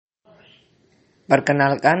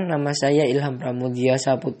Perkenalkan, nama saya Ilham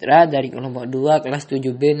Saputra dari kelompok 2 kelas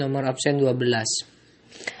 7B nomor absen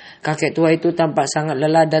 12. Kakek tua itu tampak sangat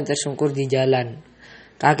lelah dan tersungkur di jalan.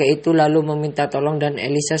 Kakek itu lalu meminta tolong dan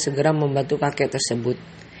Elisa segera membantu kakek tersebut.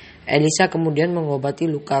 Elisa kemudian mengobati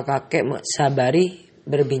luka kakek sabari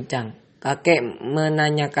berbincang. Kakek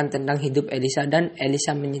menanyakan tentang hidup Elisa dan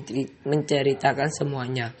Elisa menceritakan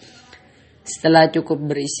semuanya. Setelah cukup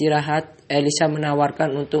beristirahat, Elisa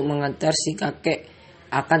menawarkan untuk mengantar si kakek.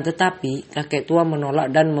 Akan tetapi, kakek tua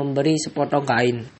menolak dan memberi sepotong kain.